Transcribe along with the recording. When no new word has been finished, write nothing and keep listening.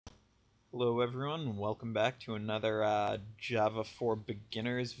Hello everyone, and welcome back to another Java for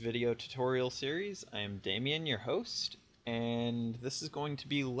Beginners video tutorial series. I am Damien, your host, and this is going to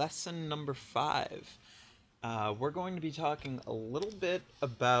be lesson number 5. We're going to be talking a little bit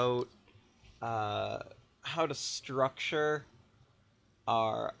about uh, how to structure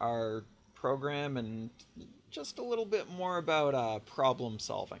our program and just a little bit more about problem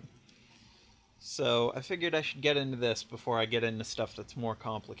solving. So I figured I should get into this before I get into stuff that's more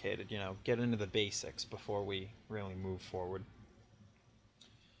complicated, get into the basics before we really move forward.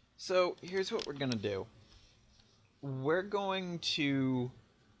 So here's what we're going to do. We're going to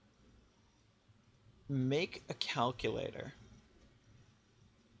make a calculator.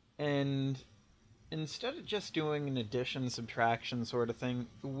 And instead of just doing an addition, subtraction sort of thing,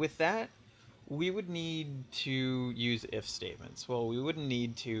 with that, we would need to use if statements. Well, we wouldn't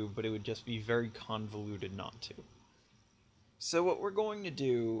need to, but it would just be very convoluted not to. So what we're going to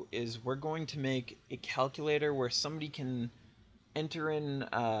do is we're going to make a calculator where somebody can enter in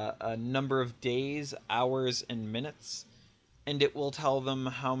a number of days, hours, and minutes, and it will tell them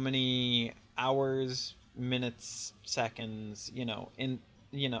how many hours, minutes, seconds,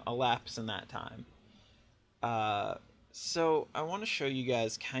 elapse in that time. Uh, so I want to show you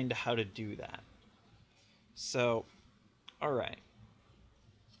guys kind of how to do that. So, all right.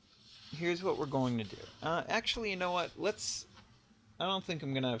 Here's what we're going to do. Actually, you know what? I don't think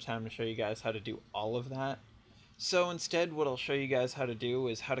I'm going to have time to show you guys how to do all of that. So instead, what I'll show you guys how to do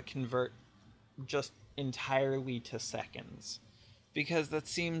is how to convert just entirely to seconds, because that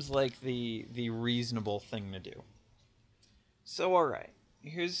seems like the reasonable thing to do. So all right,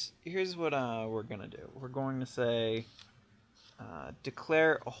 here's what we're gonna do. We're going to say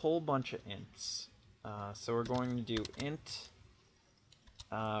declare a whole bunch of ints. So we're going to do int.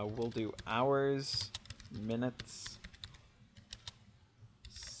 We'll do hours, minutes,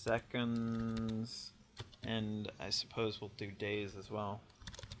 seconds, and I suppose we'll do days as well.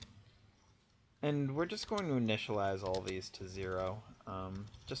 And we're just going to initialize all these to 0,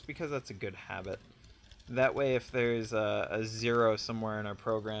 just because that's a good habit. That way, if there's a 0 somewhere in our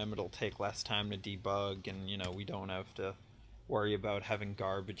program, it'll take less time to debug, and we don't have to worry about having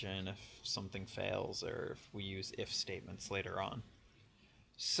garbage in if something fails or if we use if statements later on.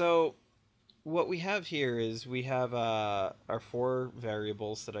 So what we have here is we have our 4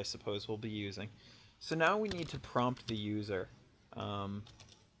 variables that I suppose we'll be using. So now we need to prompt the user.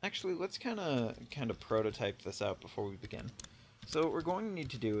 Actually, let's kind of prototype this out before we begin. So what we're going to need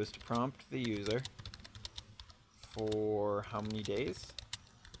to do is to prompt the user for how many days,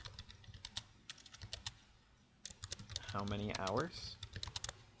 how many hours,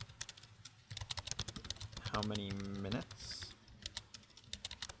 how many minutes,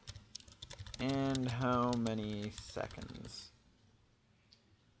 and how many seconds.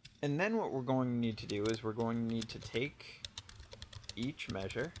 And then what we're going to need to do is we're going to need to take each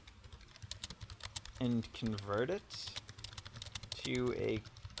measure and convert it to a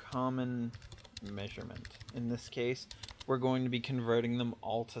common measurement. In this case, we're going to be converting them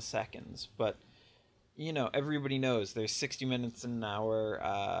all to seconds, but everybody knows there's 60 minutes in an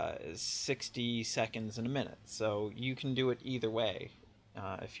hour, 60 seconds in a minute, so you can do it either way.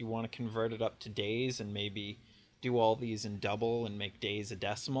 If you want to convert it up to days and maybe do all these in double and make days a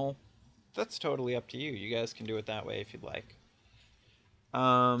decimal, that's totally up to you. You guys can do it that way if you'd like.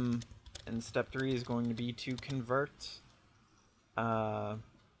 And step 3 is going to be to convert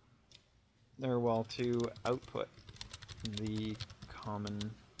to output the common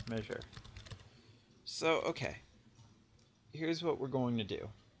measure. So, okay, here's what we're going to do.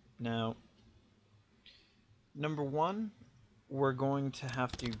 Now, number 1, we're going to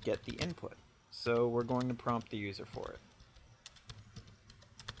have to get the input. So we're going to prompt the user for it.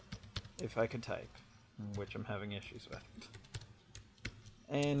 If I could type, which I'm having issues with.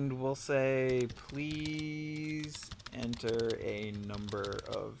 And we'll say, please enter a number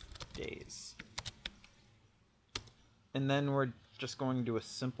of days. And then we're just going to do a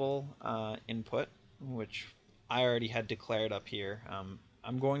simple input, which I already had declared up here.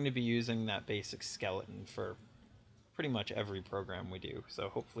 I'm going to be using that basic skeleton for pretty much every program we do, so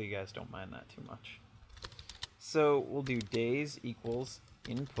hopefully you guys don't mind that too much. So we'll do days equals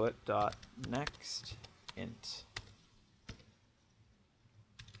input dot next int.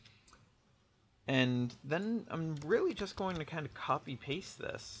 And then I'm really just going to kind of copy paste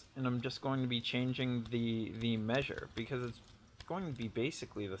this, and I'm just going to be changing the measure, because it's going to be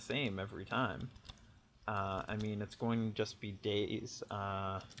basically the same every time. I mean, it's going to just be days,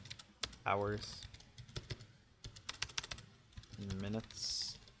 hours,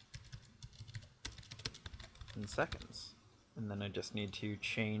 minutes, and seconds. And then I just need to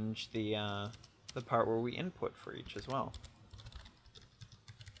change the part where we input for each as well.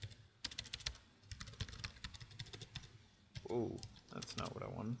 Ooh, that's not what I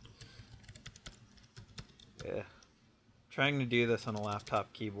wanted. Yeah. Trying to do this on a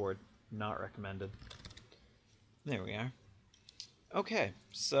laptop keyboard, not recommended. There we are. Okay,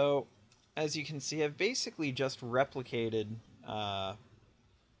 so as you can see, I've basically just replicated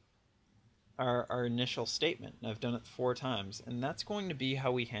our initial statement. I've done it 4 times, and that's going to be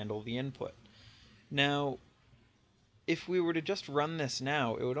how we handle the input. Now, if we were to just run this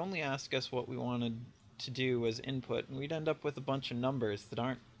now, it would only ask us what we wanted to do as input, and we'd end up with a bunch of numbers that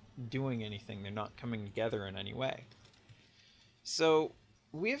aren't doing anything. They're not coming together in any way. So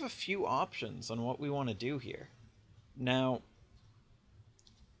we have a few options on what we want to do here. Now,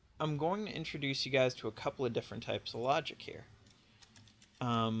 I'm going to introduce you guys to a couple of different types of logic here.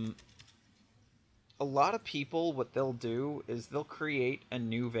 A lot of people, what they'll do is they'll create a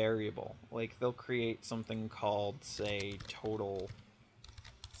new variable. Like, they'll create something called, say, total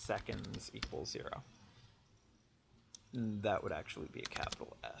seconds equals 0. And that would actually be a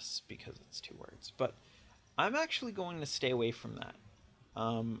capital S because it's 2 words. But I'm actually going to stay away from that.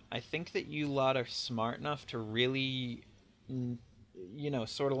 I think that you lot are smart enough to really,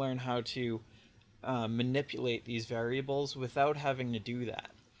 sort of learn how to manipulate these variables without having to do that.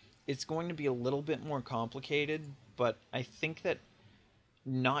 It's going to be a little bit more complicated, but I think that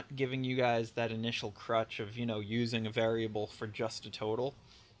not giving you guys that initial crutch of, using a variable for just a total,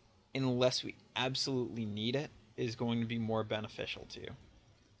 unless we absolutely need it, is going to be more beneficial to you.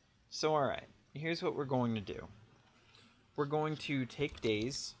 So, alright, here's what we're going to do. We're going to take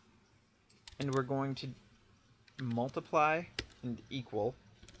days, and we're going to multiply and equal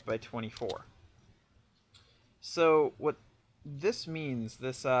by 24. So, what this means,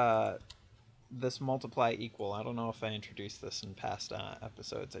 this multiply equal, I don't know if I introduced this in past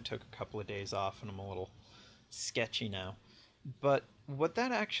episodes. I took a couple of days off and I'm a little sketchy now. But what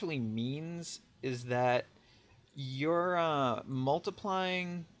that actually means is that you're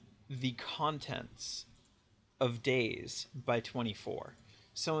multiplying the contents of days by 24.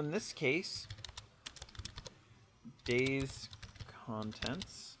 So in this case, days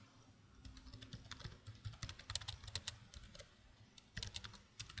contents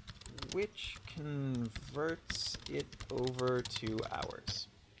which converts it over to hours.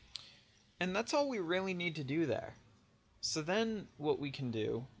 And that's all we really need to do there. So then what we can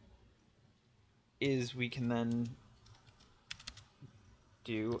do is we can then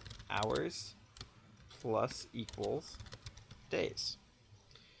do hours plus equals days.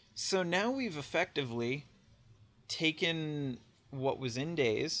 So now we've effectively taken what was in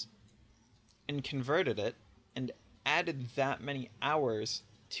days and converted it and added that many hours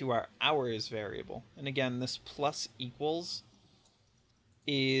to our hours variable. And again, this plus equals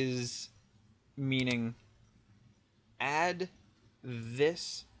is meaning add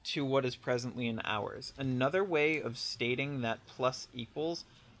this to what is presently in hours. Another way of stating that plus equals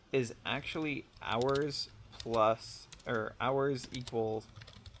is actually hours plus, or hours equals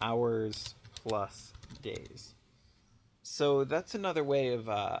hours plus days. So that's another way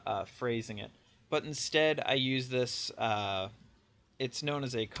of phrasing it. But instead, I use this, it's known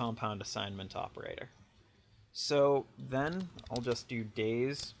as a compound assignment operator. So then I'll just do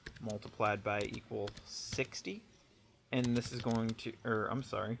days multiplied by equal 60. And this is going to, I'm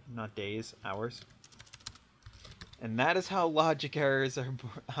sorry, not days, hours. And that is how logic errors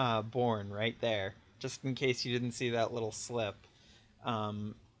are born, right there. Just in case you didn't see that little slip.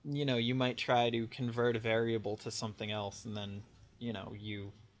 You might try to convert a variable to something else, and then,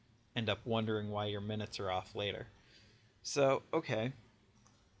 you end up wondering why your minutes are off later. So, okay.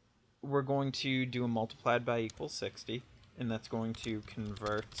 We're going to do a multiplied by equal 60, and that's going to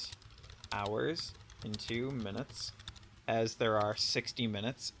convert hours into minutes, as there are 60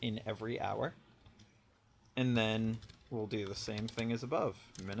 minutes in every hour. And then we'll do the same thing as above.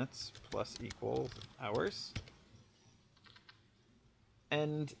 Minutes plus equals hours.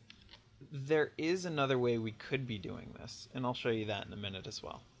 And there is another way we could be doing this, and I'll show you that in a minute as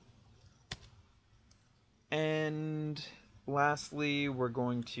well. And lastly, we're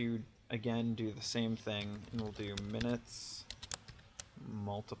going to, again, do the same thing, and we'll do minutes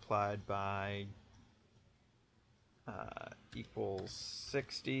multiplied by equals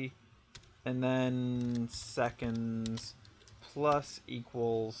 60, and then seconds plus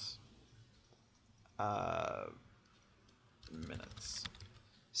equals minutes.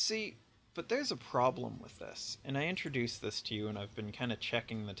 See, but there's a problem with this, and I introduced this to you, and I've been kind of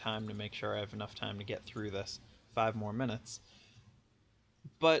checking the time to make sure I have enough time to get through this 5 more minutes.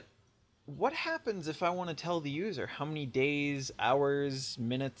 But what happens if I want to tell the user how many days, hours,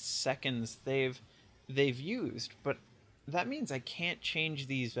 minutes, seconds they've used? But that means I can't change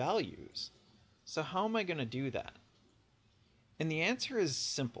these values. So how am I going to do that? And the answer is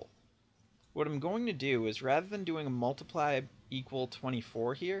simple. What I'm going to do is, rather than doing a multiply equal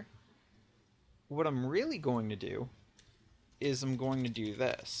 24 here, what I'm really going to do is I'm going to do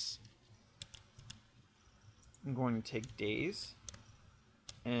this. I'm going to take days,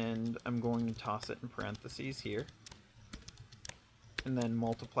 and I'm going to toss it in parentheses here, and then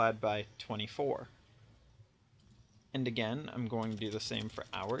multiplied by 24. And again, I'm going to do the same for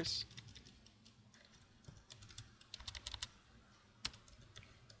hours.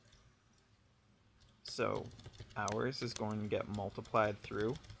 So hours is going to get multiplied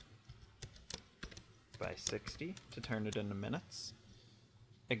through by 60 to turn it into minutes.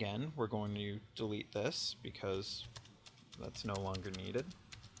 Again, we're going to delete this because that's no longer needed.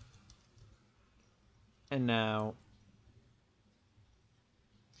 And now,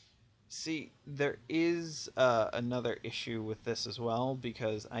 see, there is another issue with this as well,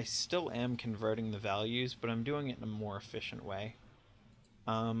 because I still am converting the values, but I'm doing it in a more efficient way.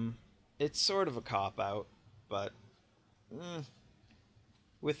 It's sort of a cop-out, but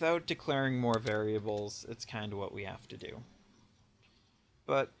without declaring more variables, it's kind of what we have to do.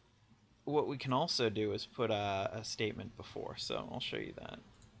 But what we can also do is put a statement before, so I'll show you that.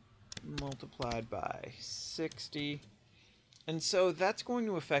 Multiplied by 60. And so that's going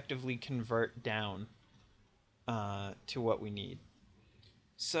to effectively convert down to what we need.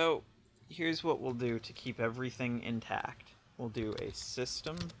 So here's what we'll do to keep everything intact. We'll do a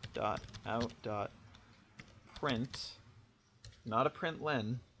system.out.print, not a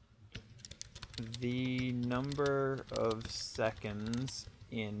println, the number of seconds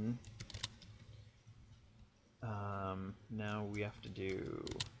in, now we have to do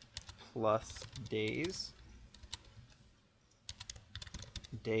plus days,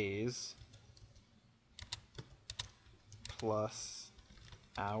 plus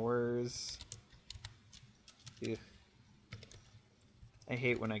hours. Ugh. I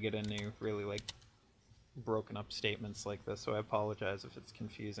hate when I get into really like broken up statements like this, so I apologize if it's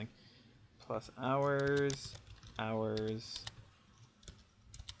confusing. Plus hours,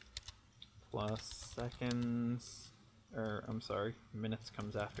 plus seconds, or I'm sorry, minutes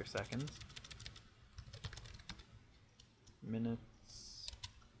comes after seconds. Minutes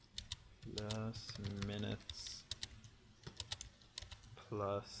plus minutes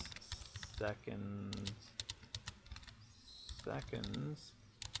plus seconds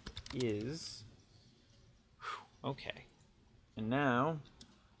is, okay. And now,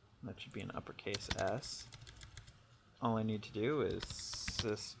 that should be an uppercase S. All I need to do is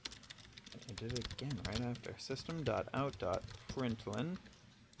I did it again right after. System.out.println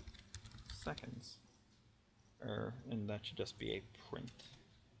seconds. And that should just be a print.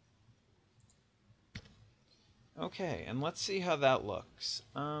 Okay, and let's see how that looks.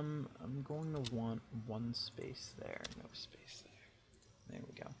 I'm going to want one space there, no space there. There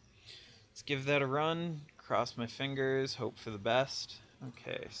we go. Let's give that a run, cross my fingers, hope for the best.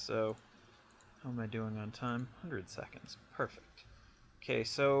 Okay, so how am I doing on time? 100 seconds, perfect. Okay,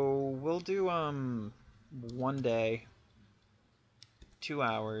 so we'll do 1 day, 2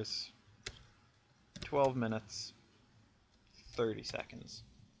 hours, 12 minutes, 30 seconds.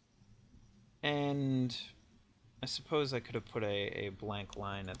 And I suppose I could have put a blank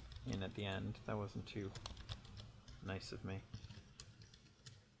line in at the end. That wasn't too nice of me.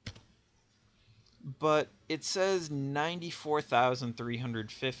 But it says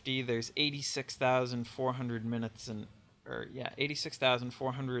 94,350. There's 86,400 minutes and,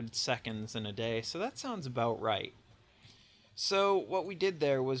 86,400 seconds in a day. So that sounds about right. So what we did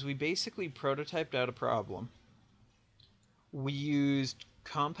there was we basically prototyped out a problem. We used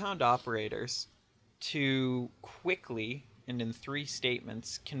compound operators to quickly, and in 3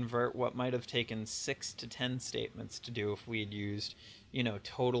 statements, convert what might have taken 6 to 10 statements to do if we had used,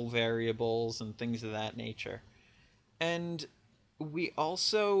 total variables and things of that nature. And we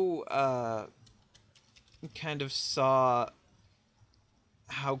also kind of saw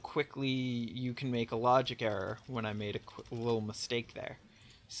how quickly you can make a logic error when I made a little mistake there.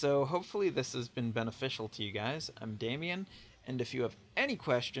 So hopefully this has been beneficial to you guys. I'm Damien, and if you have any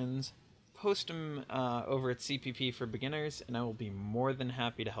questions, post them over at CPP for Beginners, and I will be more than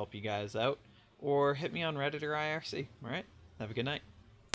happy to help you guys out. Or hit me on Reddit or IRC. Alright? Have a good night.